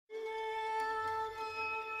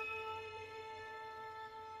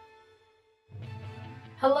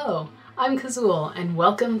Hello, I'm Cazul, and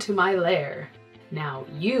welcome to my lair. Now,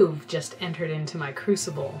 you've just entered into my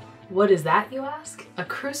crucible. What is that, you ask? A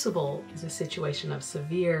crucible is a situation of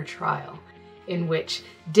severe trial, in which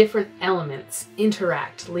different elements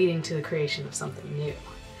interact, leading to the creation of something new.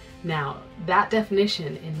 Now, that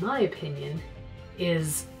definition, in my opinion,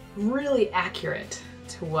 is really accurate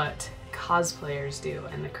to what cosplayers do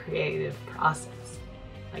and the creative process.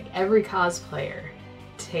 Like, every cosplayer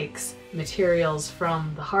takes materials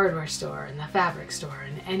from the hardware store and the fabric store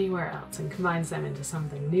and anywhere else and combines them into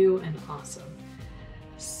something new and awesome.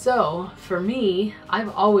 So for me, I've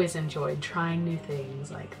always enjoyed trying new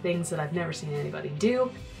things, like things that I've never seen anybody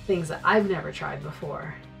do, things that I've never tried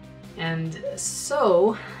before. And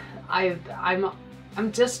so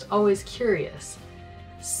I'm just always curious.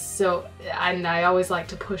 And I always like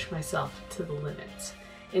to push myself to the limits.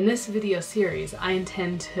 In this video series, I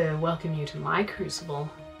intend to welcome you to my crucible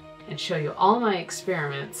and show you all my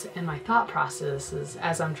experiments and my thought processes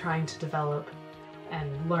as I'm trying to develop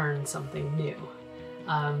and learn something new.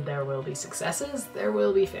 There will be successes, there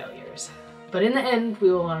will be failures, but in the end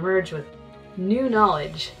we will emerge with new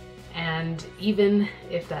knowledge, and even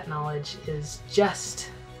if that knowledge is just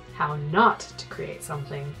how not to create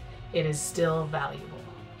something, it is still valuable.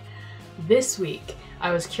 This week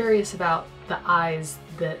I was curious about the eyes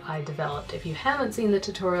that I developed. If you haven't seen the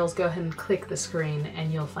tutorials, go ahead and click the screen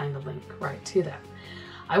and you'll find a link right to them.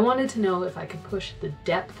 I wanted to know if I could push the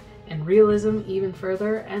depth and realism even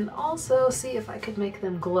further, and also see if I could make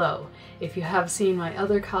them glow. If you have seen my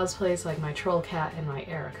other cosplays, like my Troll Cat and my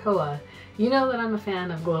Arakoa, you know that I'm a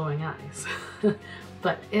fan of glowing eyes.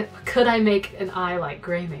 But could I make an eye like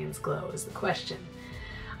Greymane's glow is the question.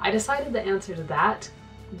 I decided the answer to that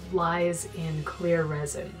lies in clear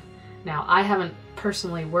resin. Now, I haven't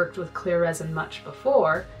personally worked with clear resin much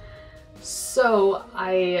before, so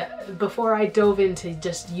before I dove into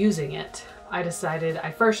just using it, I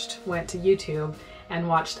first went to YouTube and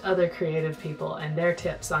watched other creative people and their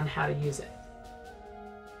tips on how to use it.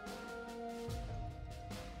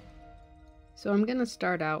 So I'm gonna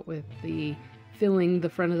start out with filling the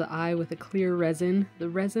front of the eye with a clear resin. The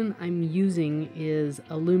resin I'm using is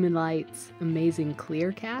Illuminlight's Amazing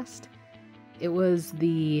Clear Cast. It was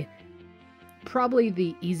probably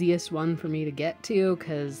the easiest one for me to get to,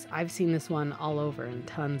 because I've seen this one all over in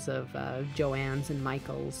tons of Joann's and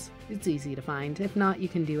Michael's. It's easy to find. If not, you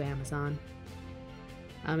can do Amazon.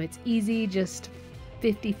 It's easy, just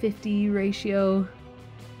 50-50 ratio.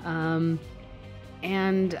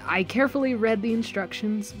 And I carefully read the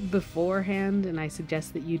instructions beforehand, and I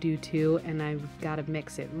suggest that you do too, and I've got to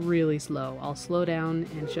mix it really slow. I'll slow down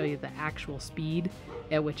and show you the actual speed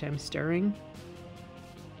at which I'm stirring.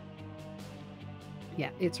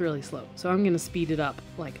 Yeah, it's really slow. So I'm going to speed it up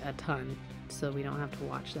like a ton so we don't have to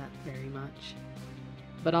watch that very much.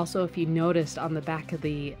 But also, if you noticed on the back of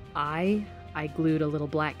the eye, I glued a little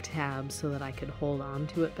black tab so that I could hold on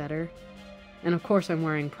to it better. And of course I'm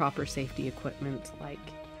wearing proper safety equipment like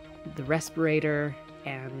the respirator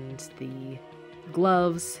and the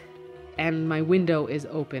gloves, and my window is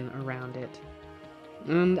open around it.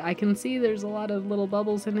 And I can see there's a lot of little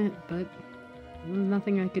bubbles in it, but there's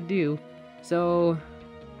nothing I could do. So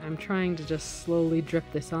I'm trying to just slowly drip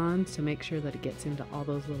this on to make sure that it gets into all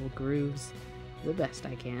those little grooves the best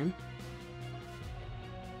I can.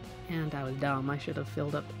 And I was dumb. I should have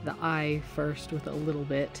filled up the eye first with a little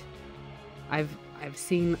bit. I've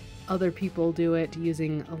seen other people do it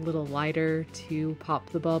using a little lighter to pop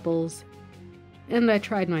the bubbles. And I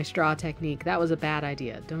tried my straw technique. That was a bad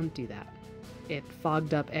idea. Don't do that. It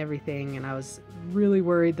fogged up everything, and I was really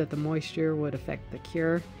worried that the moisture would affect the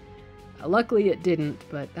cure. Luckily it didn't,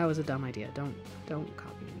 but that was a dumb idea. Don't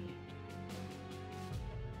copy me.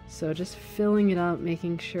 So just filling it up,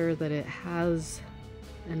 making sure that it has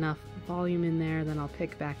enough volume in there, then I'll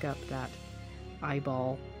pick back up that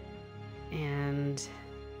eyeball and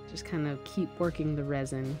just kind of keep working the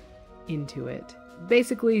resin into it.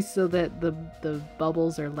 Basically so that the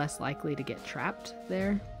bubbles are less likely to get trapped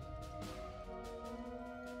there.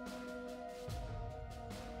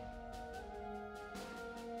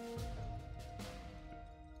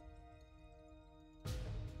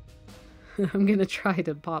 I'm gonna try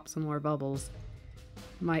to pop some more bubbles.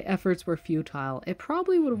 My efforts were futile. It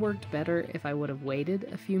probably would have worked better if I would have waited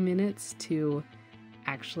a few minutes to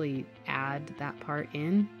actually add that part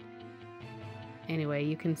in. Anyway,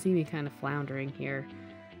 you can see me kind of floundering here.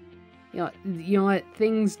 You know what?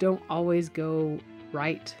 Things don't always go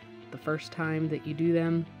right the first time that you do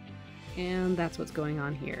them, and that's what's going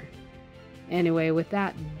on here. Anyway, with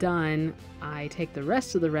that done, I take the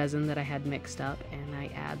rest of the resin that I had mixed up and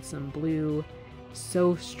I add some blue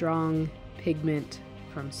So Strong pigment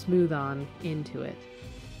from smooth on into it.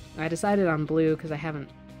 I decided on blue because I haven't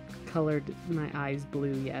colored my eyes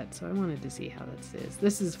blue yet, so I wanted to see how this is.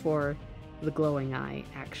 This is for the glowing eye,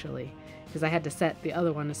 actually, because I had to set the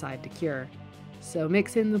other one aside to cure. So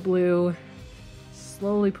mix in the blue,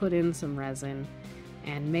 slowly put in some resin,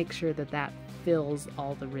 and make sure that that fills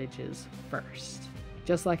all the ridges first,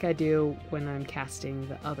 just like I do when I'm casting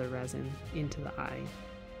the other resin into the eye.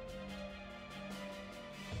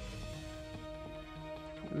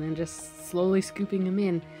 And then just slowly scooping them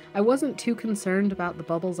in. I wasn't too concerned about the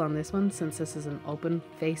bubbles on this one since this is an open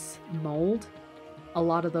face mold. A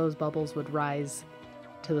lot of those bubbles would rise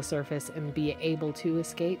to the surface and be able to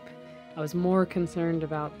escape. I was more concerned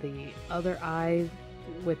about the other eye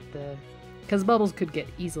because bubbles could get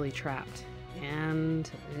easily trapped. And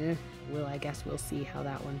I guess we'll see how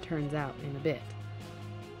that one turns out in a bit.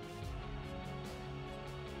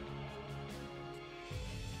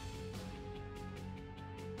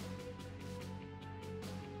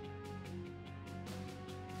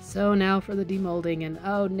 So now for the demolding, and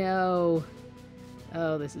oh no!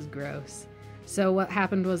 Oh, this is gross. So what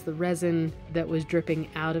happened was the resin that was dripping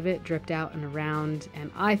out of it dripped out and around,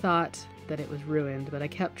 and I thought that it was ruined, but I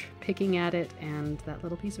kept picking at it and that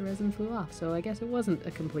little piece of resin flew off, so I guess it wasn't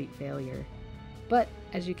a complete failure. But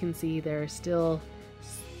as you can see, there are still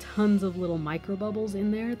tons of little micro bubbles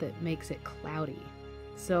in there that makes it cloudy.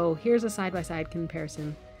 So here's a side-by-side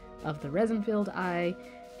comparison of the resin-filled eye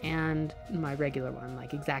and my regular one,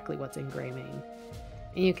 like exactly what's in gray main.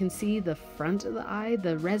 And you can see the front of the eye,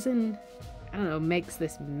 the resin, I don't know, makes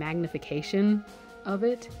this magnification of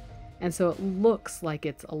it, and so it looks like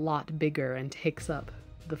it's a lot bigger and takes up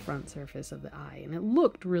the front surface of the eye, and it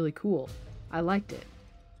looked really cool. I liked it.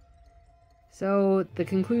 So the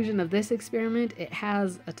conclusion of this experiment, it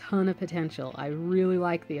has a ton of potential. I really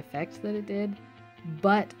like the effect that it did,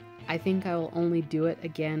 but I think I will only do it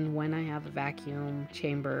again when I have a vacuum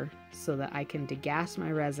chamber so that I can degas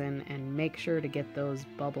my resin and make sure to get those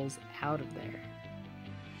bubbles out of there.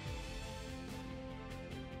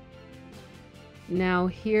 Now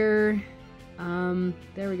here,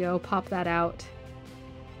 there we go, pop that out.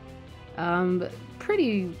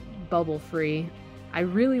 Pretty bubble free. I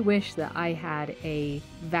really wish that I had a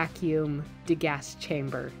vacuum degas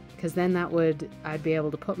chamber, because then I'd be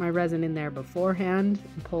able to put my resin in there beforehand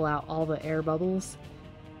and pull out all the air bubbles.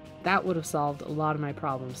 That would have solved a lot of my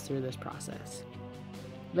problems through this process.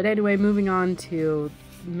 But anyway, moving on to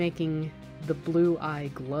making the blue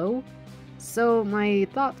eye glow. So my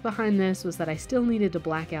thoughts behind this was that I still needed to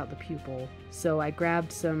black out the pupil, so I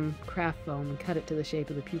grabbed some craft foam and cut it to the shape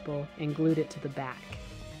of the pupil and glued it to the back.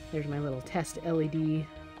 There's my little test LED.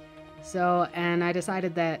 And I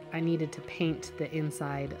decided that I needed to paint the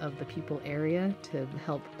inside of the pupil area to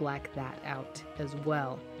help black that out as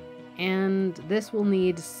well. And this will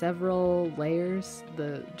need several layers.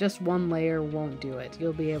 Just one layer won't do it.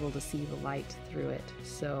 You'll be able to see the light through it.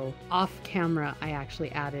 So off camera, I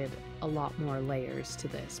actually added a lot more layers to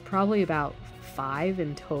this, probably about 5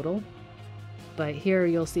 in total. But here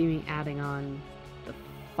you'll see me adding on the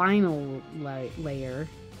final layer,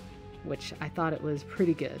 which I thought it was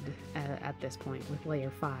pretty good at this point with layer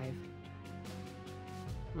 5.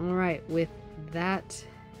 Alright, with that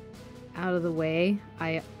out of the way,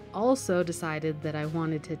 I also decided that I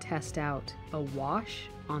wanted to test out a wash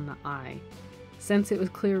on the eye. Since it was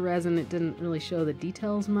clear resin, it didn't really show the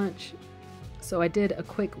details much, so I did a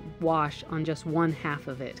quick wash on just one half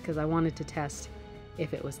of it because I wanted to test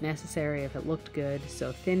if it was necessary, if it looked good.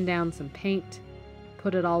 So thin down some paint,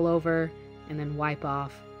 put it all over, and then wipe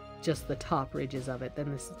off just the top ridges of it.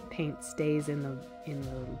 Then this paint stays in the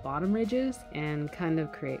bottom ridges and kind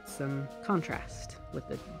of creates some contrast with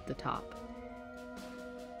the top.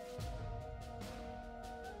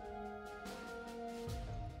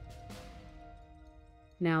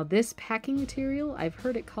 Now this packing material, I've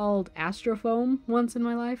heard it called astrofoam once in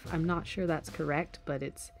my life. I'm not sure that's correct, but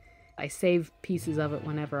I save pieces of it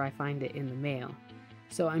whenever I find it in the mail.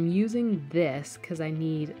 So I'm using this because I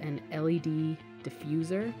need an LED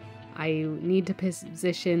diffuser. I need to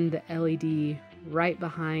position the LED right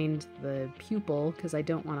behind the pupil because I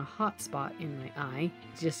don't want a hot spot in my eye.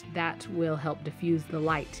 Just that will help diffuse the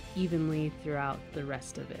light evenly throughout the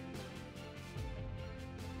rest of it.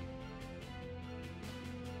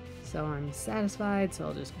 So I'm satisfied, so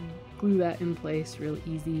I'll just glue that in place real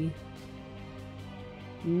easy.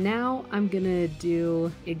 Now I'm gonna do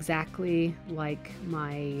exactly like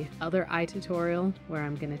my other eye tutorial, where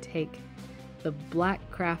I'm gonna take the black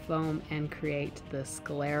craft foam and create the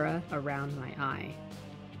sclera around my eye.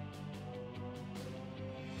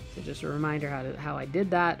 So just a reminder how I did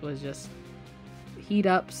that was just heat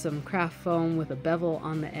up some craft foam with a bevel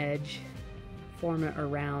on the edge, form it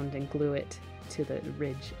around and glue it to the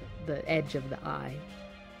ridge, the edge of the eye.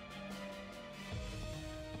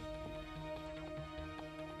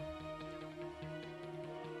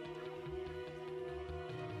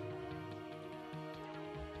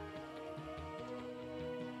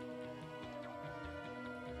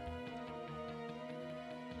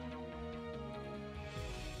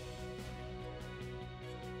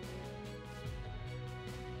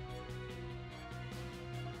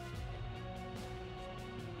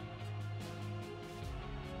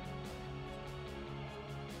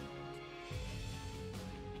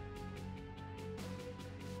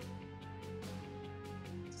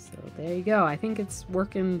 So there you go. I think it's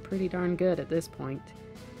working pretty darn good at this point.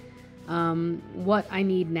 What I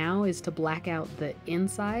need now is to black out the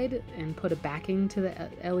inside and put a backing to the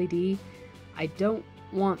LED. I don't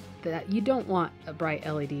want that. You don't want a bright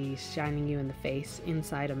LED shining you in the face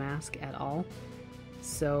inside a mask at all.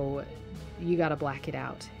 So you gotta black it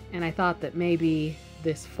out. And I thought that maybe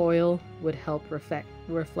this foil would help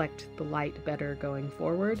reflect the light better going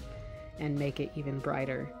forward and make it even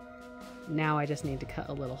brighter. Now I just need to cut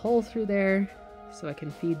a little hole through there so I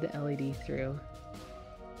can feed the LED through.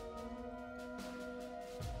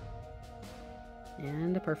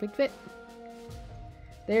 And a perfect fit.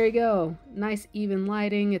 There you go. Nice even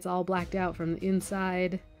lighting. It's all blacked out from the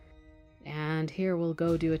inside. And here we'll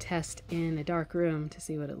go do a test in a dark room to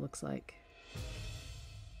see what it looks like.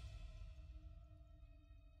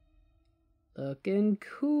 Looking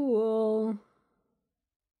cool.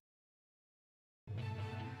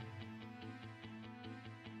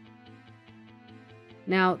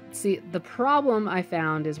 Now, see, the problem I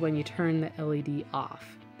found is when you turn the LED off.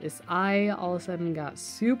 This eye all of a sudden got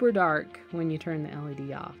super dark when you turn the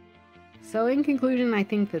LED off. So in conclusion, I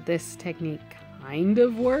think that this technique kind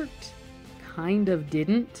of worked, kind of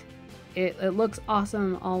didn't. It looks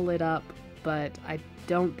awesome all lit up, but I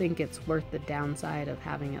don't think it's worth the downside of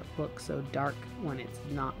having it look so dark when it's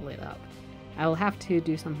not lit up. I will have to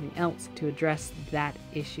do something else to address that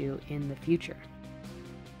issue in the future.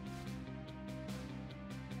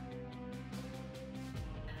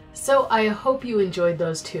 So I hope you enjoyed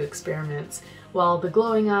those two experiments. While the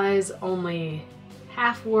glowing eyes only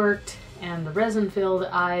half worked and the resin-filled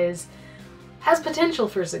eyes has potential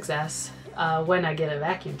for success when I get a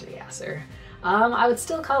vacuum degasser, I would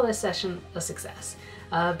still call this session a success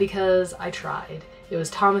because I tried. It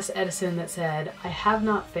was Thomas Edison that said, "I have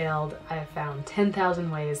not failed, I have found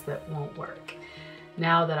 10,000 ways that won't work."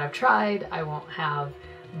 Now that I've tried, I won't have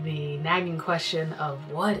the nagging question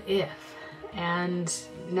of what if? And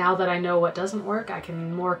now that I know what doesn't work, I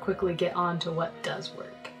can more quickly get on to what does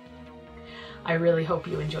work. I really hope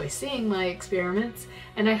you enjoy seeing my experiments,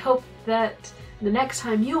 and I hope that the next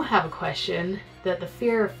time you have a question, that the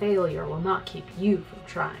fear of failure will not keep you from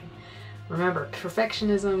trying. Remember,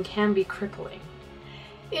 perfectionism can be crippling.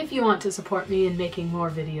 If you want to support me in making more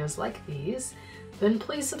videos like these, then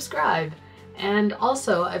please subscribe. And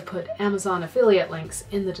also, I've put Amazon affiliate links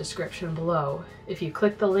in the description below. If you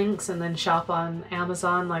click the links and then shop on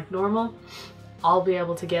Amazon like normal, I'll be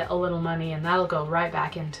able to get a little money and that'll go right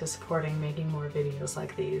back into supporting making more videos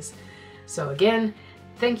like these. So again,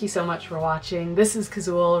 thank you so much for watching. This is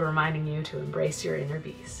Cazul reminding you to embrace your inner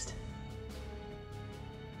beast.